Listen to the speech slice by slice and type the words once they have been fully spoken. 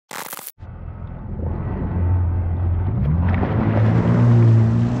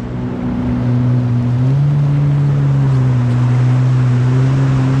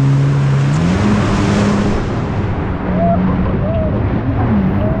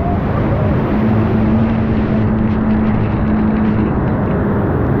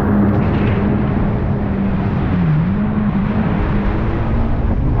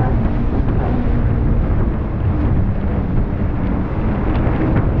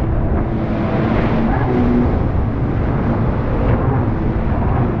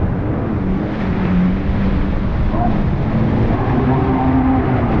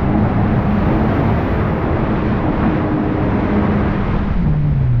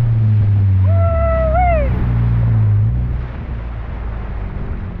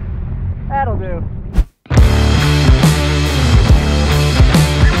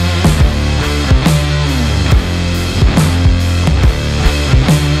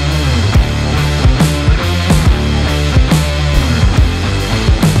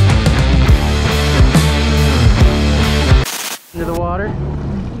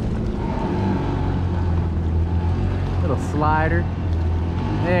slider.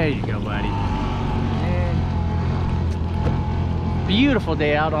 There you go, buddy. And beautiful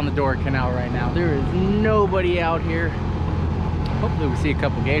day out on the Dora Canal right now. There is nobody out here. Hopefully we see a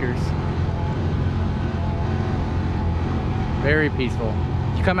couple gators. Very peaceful.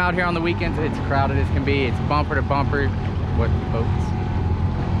 You come out here on the weekends, it's crowded as can be. It's bumper to bumper with boats.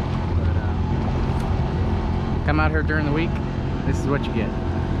 But come out here during the week, this is what you get.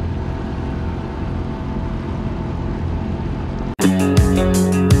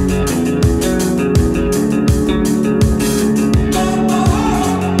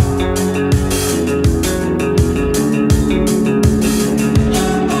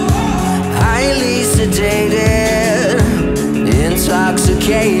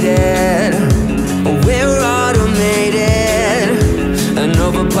 Intoxicated, we're automated and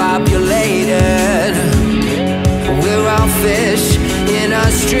overpopulated. We're all fish in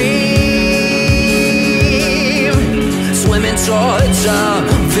a stream, swimming towards a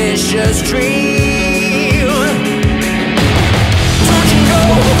vicious dream. Don't you know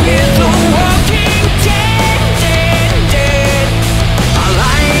we're the walking dead? Our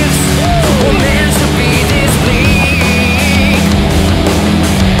lives were meant to be this bleak.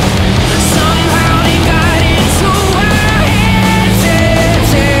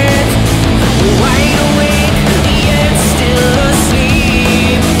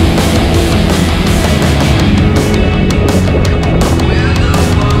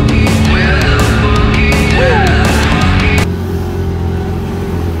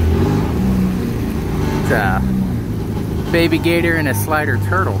 Baby gator and a slider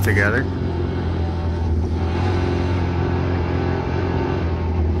turtle together.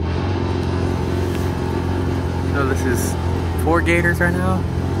 So this is 4 gators right now.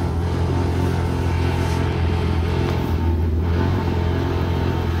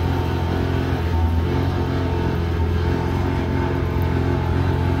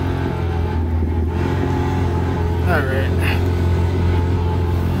 All right.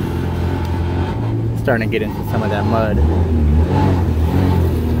 Starting to get into some of that mud.